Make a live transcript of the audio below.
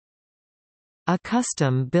A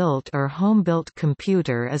custom-built or home-built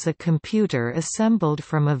computer is a computer assembled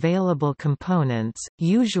from available components,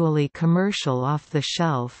 usually commercial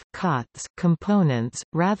off-the-shelf components,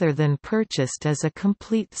 rather than purchased as a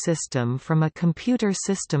complete system from a computer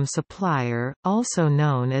system supplier, also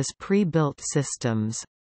known as pre-built systems.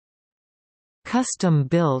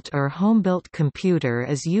 Custom-built or home-built computer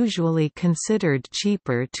is usually considered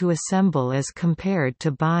cheaper to assemble as compared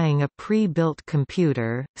to buying a pre-built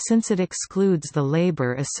computer, since it excludes the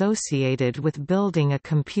labor associated with building a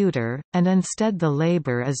computer, and instead the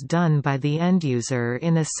labor is done by the end-user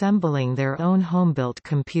in assembling their own home-built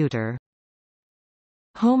computer.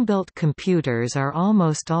 Home-built computers are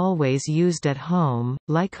almost always used at home,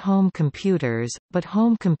 like home computers, but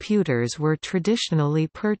home computers were traditionally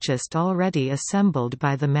purchased already assembled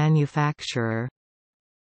by the manufacturer.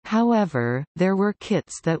 However, there were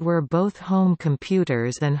kits that were both home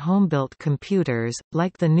computers and home-built computers,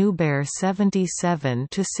 like the Nuber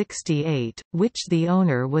 77-68, which the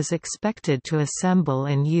owner was expected to assemble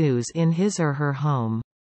and use in his or her home.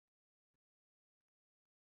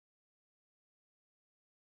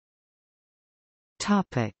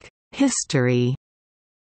 History.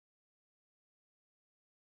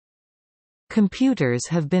 Computers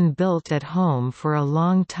have been built at home for a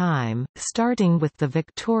long time, starting with the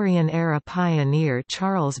Victorian-era pioneer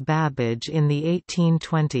Charles Babbage in the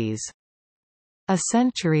 1820s. A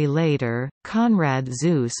century later, Konrad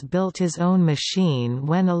Zuse built his own machine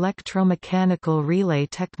when electromechanical relay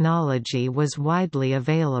technology was widely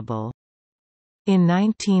available. In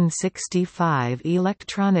 1965,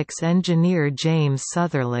 electronics engineer James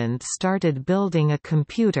Sutherland started building a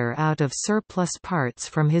computer out of surplus parts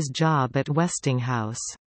from his job at Westinghouse.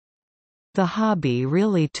 The hobby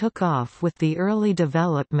really took off with the early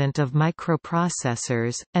development of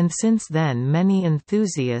microprocessors, and since then many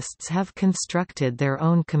enthusiasts have constructed their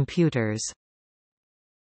own computers.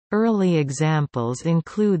 Early examples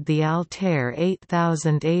include the Altair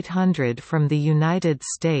 8800 from the United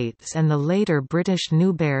States and the later British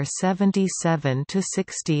Nuber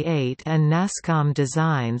 77-68 and NASCOM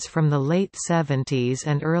designs from the late 70s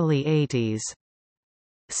and early 80s.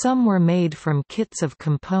 Some were made from kits of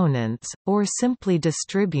components, or simply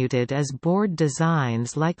distributed as board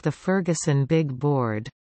designs like the Ferguson Big Board.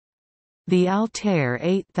 The Altair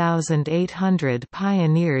 8800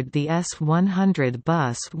 pioneered the S100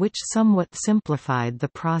 bus, which somewhat simplified the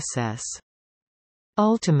process.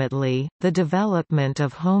 Ultimately, the development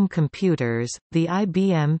of home computers, the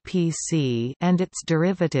IBM PC and its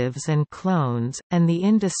derivatives and clones, and the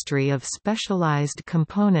industry of specialized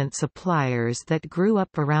component suppliers that grew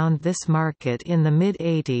up around this market in the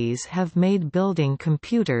mid-80s have made building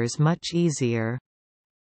computers much easier.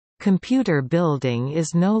 Computer building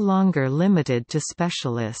is no longer limited to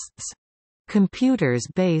specialists. Computers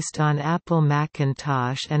based on Apple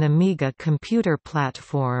Macintosh and Amiga computer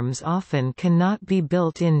platforms often cannot be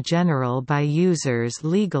built in general by users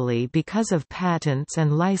legally because of patents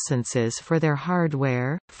and licenses for their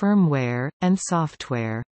hardware, firmware, and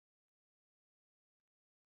software.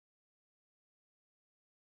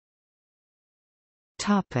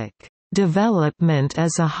 Development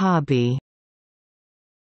as a hobby.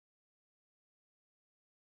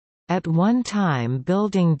 At one time,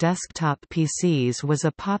 building desktop PCs was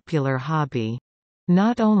a popular hobby.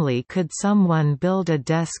 Not only could someone build a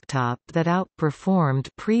desktop that outperformed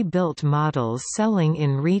pre-built models selling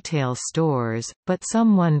in retail stores, but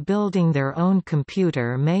someone building their own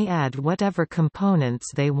computer may add whatever components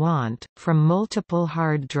they want, from multiple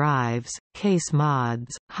hard drives, case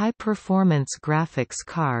mods, high-performance graphics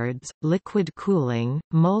cards, liquid cooling,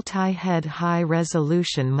 multi-head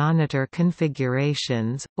high-resolution monitor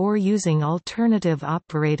configurations, or using alternative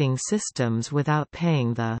operating systems without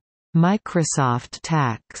paying the Microsoft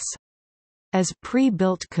tax. As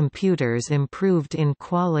pre-built computers improved in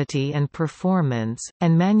quality and performance,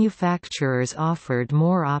 and manufacturers offered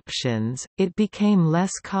more options, it became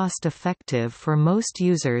less cost-effective for most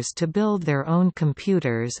users to build their own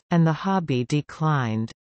computers, and the hobby declined.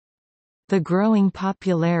 The growing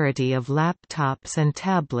popularity of laptops and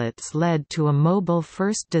tablets led to a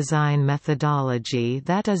mobile-first design methodology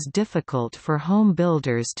that is difficult for home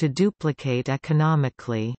builders to duplicate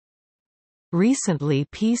economically. Recently,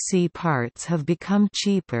 PC parts have become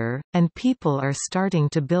cheaper, and people are starting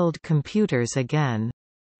to build computers again.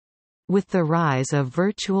 With the rise of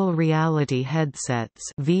virtual reality headsets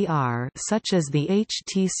 (VR) such as the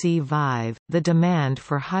HTC Vive, the demand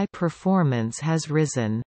for high performance has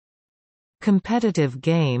risen. Competitive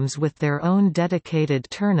games with their own dedicated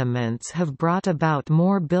tournaments have brought about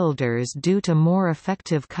more builders due to more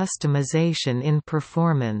effective customization in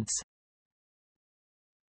performance.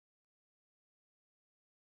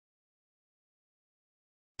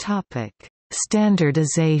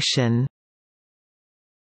 Standardization.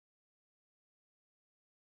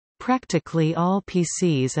 Practically all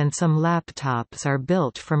PCs and some laptops are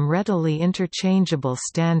built from readily interchangeable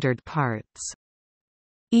standard parts.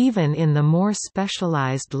 Even in the more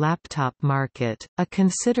specialized laptop market, a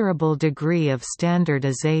considerable degree of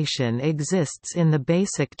standardization exists in the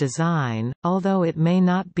basic design, although it may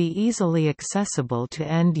not be easily accessible to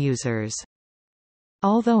end users.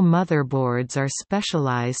 Although motherboards are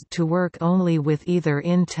specialized to work only with either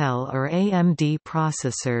Intel or AMD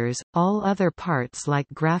processors, all other parts like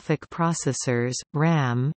graphic processors,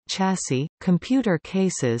 RAM, chassis, computer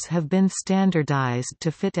cases have been standardized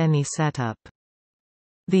to fit any setup.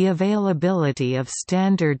 The availability of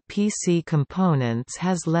standard PC components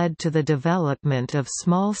has led to the development of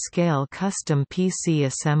small-scale custom PC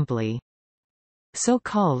assembly.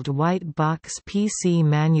 So-called white box PC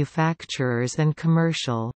manufacturers and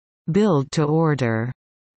commercial build-to-order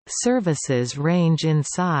services range in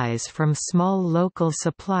size from small local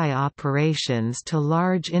supply operations to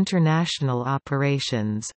large international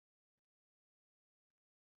operations.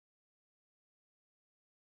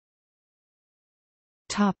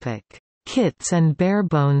 Kits and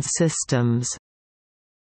barebones systems.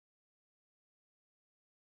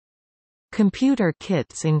 Computer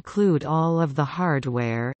kits include all of the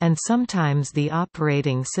hardware and sometimes the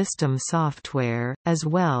operating system software, as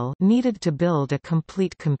well, needed to build a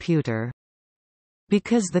complete computer.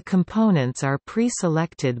 Because the components are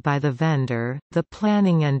pre-selected by the vendor, the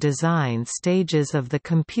planning and design stages of the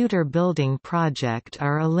computer building project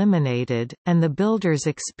are eliminated, and the builder's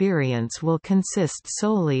experience will consist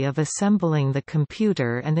solely of assembling the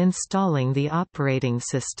computer and installing the operating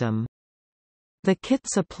system. The kit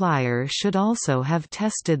supplier should also have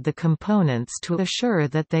tested the components to assure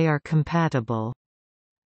that they are compatible.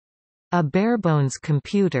 A barebones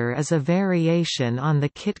computer is a variation on the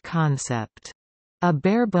kit concept. A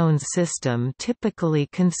barebones system typically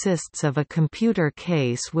consists of a computer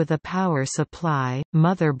case with a power supply,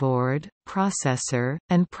 motherboard, processor,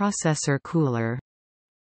 and processor cooler.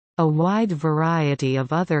 A wide variety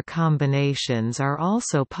of other combinations are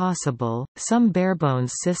also possible. Some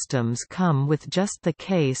barebones systems come with just the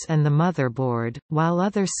case and the motherboard, while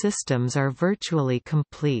other systems are virtually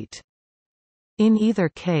complete. In either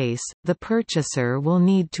case, the purchaser will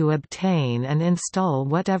need to obtain and install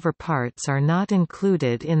whatever parts are not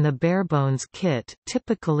included in the barebones kit,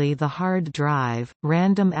 typically the hard drive,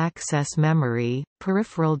 random access memory,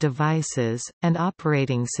 peripheral devices, and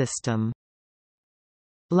operating system.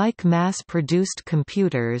 Like mass-produced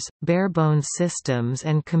computers, barebones systems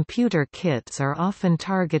and computer kits are often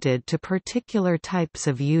targeted to particular types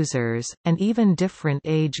of users, and even different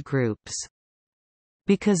age groups.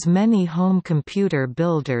 Because many home computer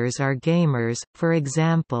builders are gamers, for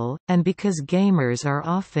example, and because gamers are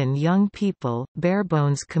often young people,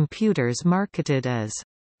 barebones computers marketed as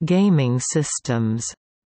gaming systems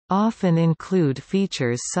often include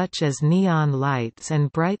features such as neon lights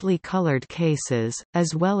and brightly colored cases,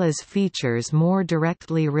 as well as features more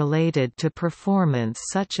directly related to performance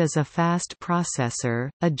such as a fast processor,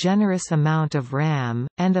 a generous amount of RAM,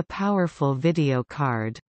 and a powerful video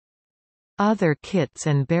card. Other kits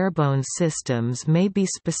and barebones systems may be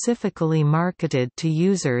specifically marketed to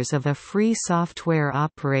users of a free software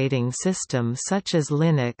operating system such as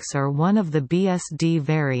Linux or one of the BSD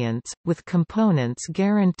variants, with components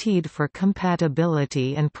guaranteed for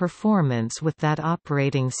compatibility and performance with that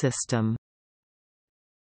operating system.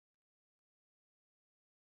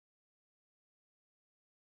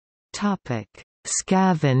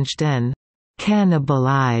 Scavenged and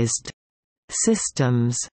cannibalized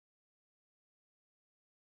systems.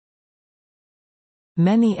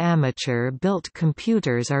 Many amateur-built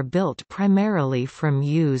computers are built primarily from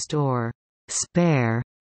used or spare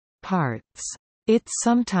parts. It's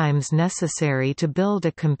sometimes necessary to build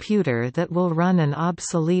a computer that will run an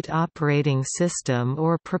obsolete operating system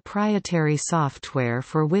or proprietary software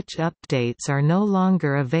for which updates are no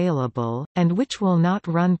longer available, and which will not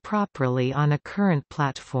run properly on a current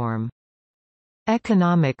platform.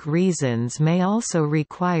 Economic reasons may also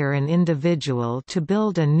require an individual to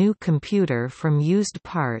build a new computer from used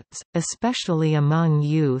parts, especially among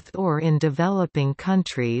youth or in developing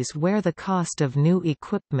countries where the cost of new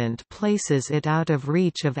equipment places it out of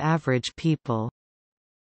reach of average people.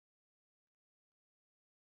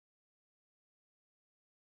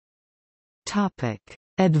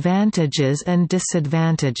 Advantages and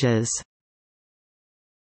disadvantages.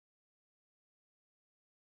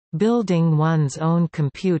 Building one's own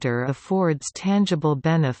computer affords tangible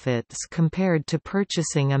benefits compared to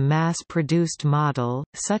purchasing a mass-produced model,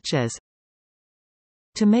 such as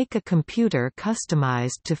to make a computer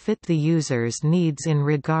customized to fit the user's needs in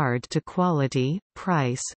regard to quality,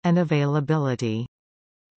 price, and availability.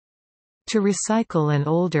 To recycle an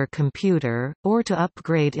older computer, or to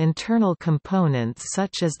upgrade internal components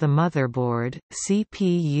such as the motherboard,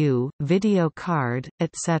 CPU, video card,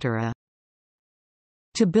 etc.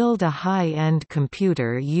 To build a high-end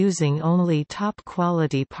computer using only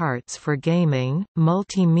top-quality parts for gaming,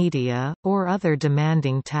 multimedia, or other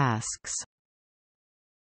demanding tasks.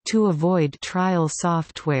 To avoid trial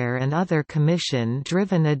software and other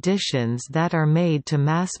commission-driven additions that are made to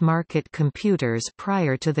mass-market computers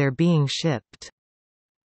prior to their being shipped.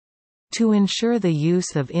 To ensure the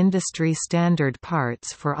use of industry-standard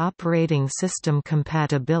parts for operating system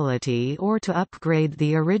compatibility or to upgrade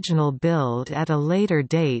the original build at a later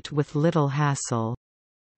date with little hassle.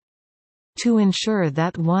 To ensure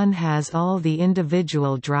that one has all the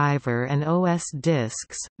individual driver and OS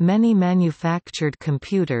disks. Many manufactured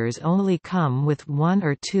computers only come with one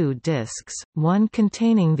or two disks, one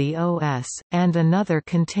containing the OS, and another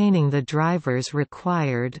containing the drivers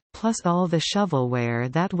required, plus all the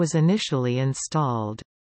shovelware that was initially installed.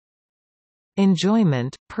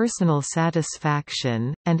 Enjoyment, personal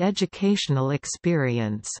satisfaction, and educational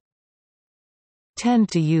experience tend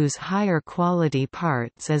to use higher quality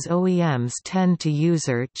parts as OEMs tend to use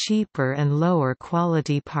cheaper and lower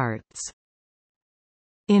quality parts.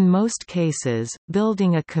 In most cases,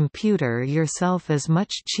 building a computer yourself is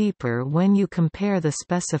much cheaper when you compare the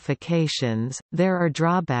specifications. There are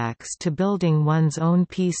drawbacks to building one's own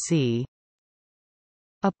PC.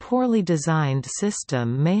 A poorly designed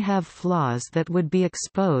system may have flaws that would be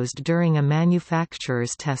exposed during a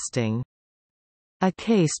manufacturer's testing. A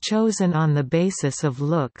case chosen on the basis of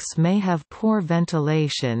looks may have poor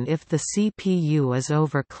ventilation if the CPU is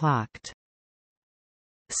overclocked.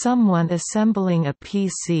 Someone assembling a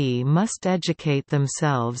PC must educate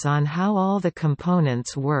themselves on how all the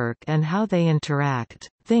components work and how they interact,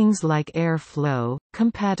 things like airflow,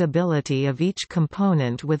 compatibility of each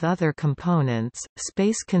component with other components,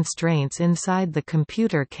 space constraints inside the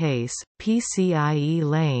computer case, PCIe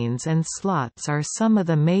lanes and slots are some of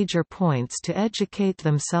the major points to educate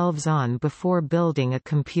themselves on before building a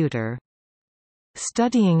computer.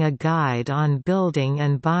 Studying a guide on building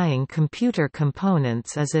and buying computer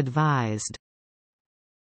components is advised.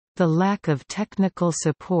 The lack of technical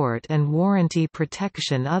support and warranty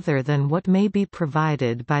protection other than what may be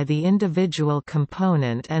provided by the individual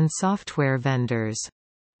component and software vendors.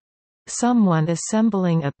 Someone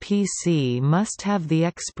assembling a PC must have the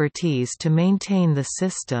expertise to maintain the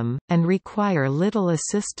system, and require little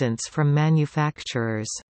assistance from manufacturers.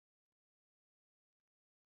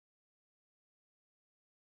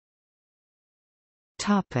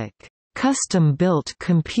 Custom-built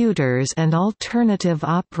computers and alternative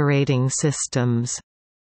operating systems.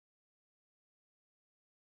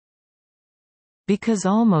 Because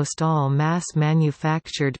almost all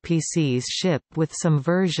mass-manufactured PCs ship with some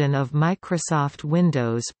version of Microsoft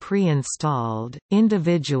Windows pre-installed,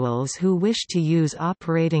 individuals who wish to use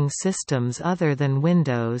operating systems other than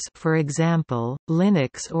Windows, for example,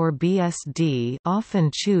 Linux or BSD, often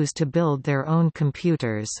choose to build their own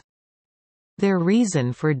computers. Their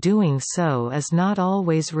reason for doing so is not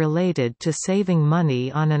always related to saving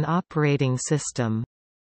money on an operating system.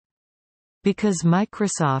 Because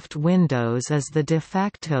Microsoft Windows is the de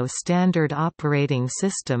facto standard operating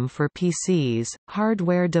system for PCs,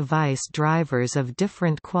 hardware device drivers of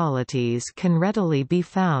different qualities can readily be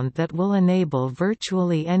found that will enable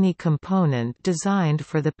virtually any component designed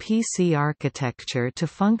for the PC architecture to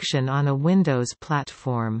function on a Windows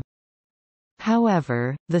platform.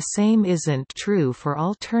 However, the same isn't true for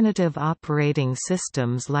alternative operating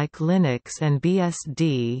systems like Linux and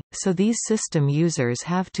BSD, so these system users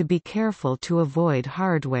have to be careful to avoid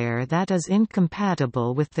hardware that is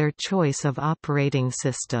incompatible with their choice of operating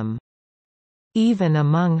system. Even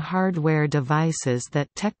among hardware devices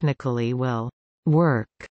that technically will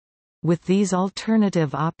work with these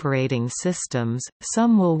alternative operating systems,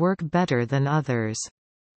 some will work better than others.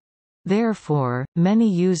 Therefore, many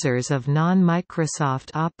users of non-Microsoft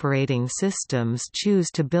operating systems choose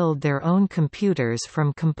to build their own computers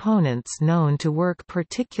from components known to work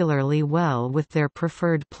particularly well with their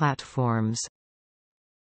preferred platforms.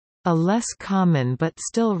 A less common but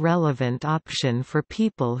still relevant option for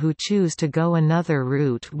people who choose to go another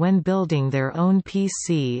route when building their own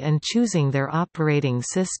PC and choosing their operating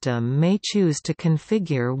system may choose to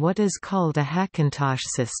configure what is called a Hackintosh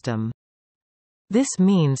system. This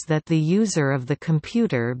means that the user of the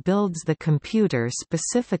computer builds the computer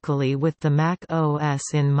specifically with the Mac OS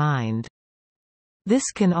in mind. This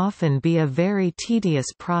can often be a very tedious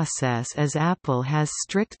process as Apple has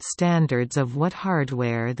strict standards of what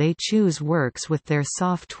hardware they choose works with their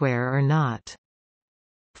software or not.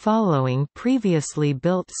 Following previously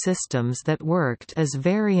built systems that worked is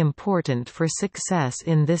very important for success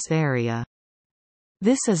in this area.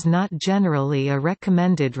 This is not generally a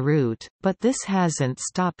recommended route, but this hasn't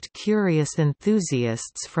stopped curious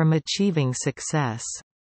enthusiasts from achieving success.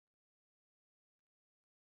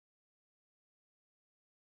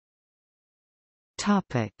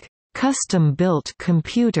 Custom-built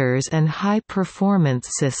computers and high-performance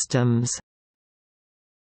systems.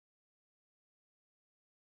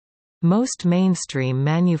 Most mainstream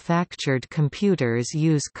manufactured computers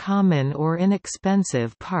use common or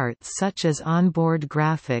inexpensive parts such as onboard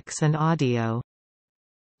graphics and audio.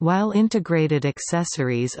 While integrated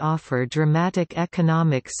accessories offer dramatic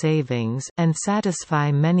economic savings and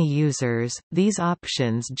satisfy many users, these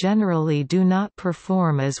options generally do not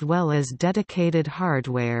perform as well as dedicated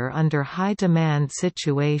hardware under high-demand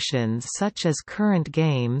situations such as current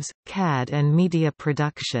games, CAD and media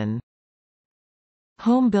production.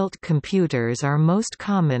 Home-built computers are most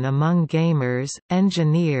common among gamers,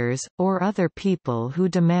 engineers, or other people who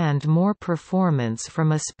demand more performance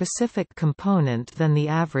from a specific component than the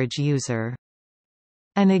average user.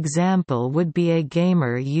 An example would be a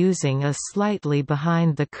gamer using a slightly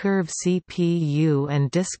behind-the-curve CPU and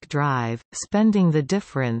disk drive, spending the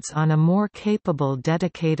difference on a more capable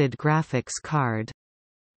dedicated graphics card.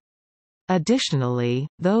 Additionally,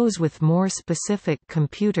 those with more specific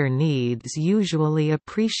computer needs usually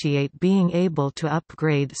appreciate being able to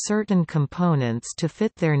upgrade certain components to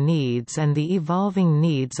fit their needs and the evolving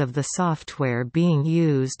needs of the software being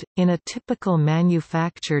used. In a typical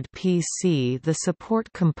manufactured PC, the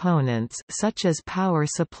support components such as power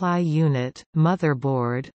supply unit,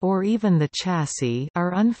 motherboard, or even the chassis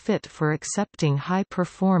are unfit for accepting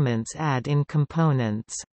high-performance add-in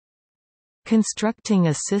components. Constructing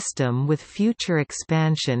a system with future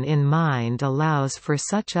expansion in mind allows for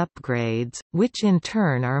such upgrades, which in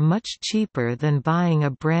turn are much cheaper than buying a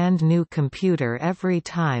brand new computer every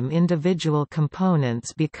time individual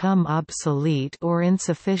components become obsolete or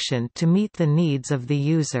insufficient to meet the needs of the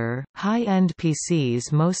user. High-end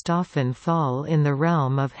PCs most often fall in the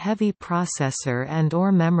realm of heavy processor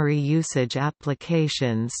and/or memory usage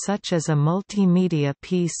applications such as a multimedia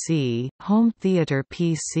PC, home theater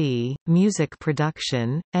PC, music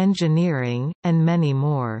production, engineering, and many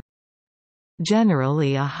more.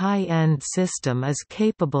 Generally, a high-end system is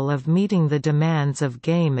capable of meeting the demands of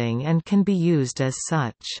gaming and can be used as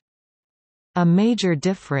such. A major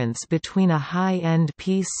difference between a high-end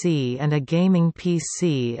PC and a gaming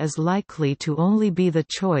PC is likely to only be the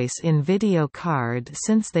choice in video card,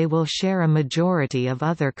 since they will share a majority of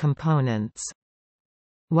other components.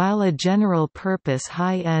 While a general-purpose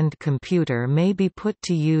high-end computer may be put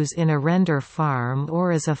to use in a render farm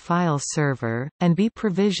or as a file server, and be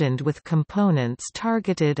provisioned with components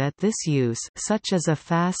targeted at this use such as a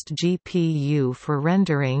fast GPU for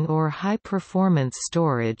rendering or high-performance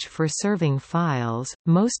storage for serving files,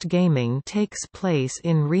 most gaming takes place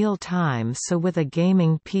in real time, so with a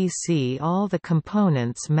gaming PC all the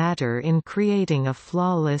components matter in creating a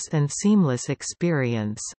flawless and seamless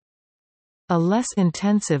experience. A less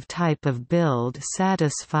intensive type of build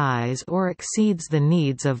satisfies or exceeds the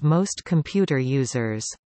needs of most computer users.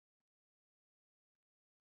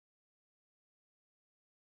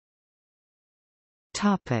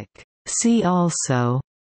 See also: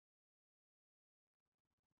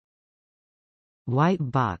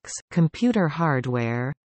 White box computer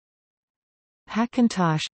hardware,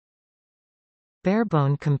 Hackintosh,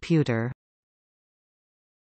 barebone computer.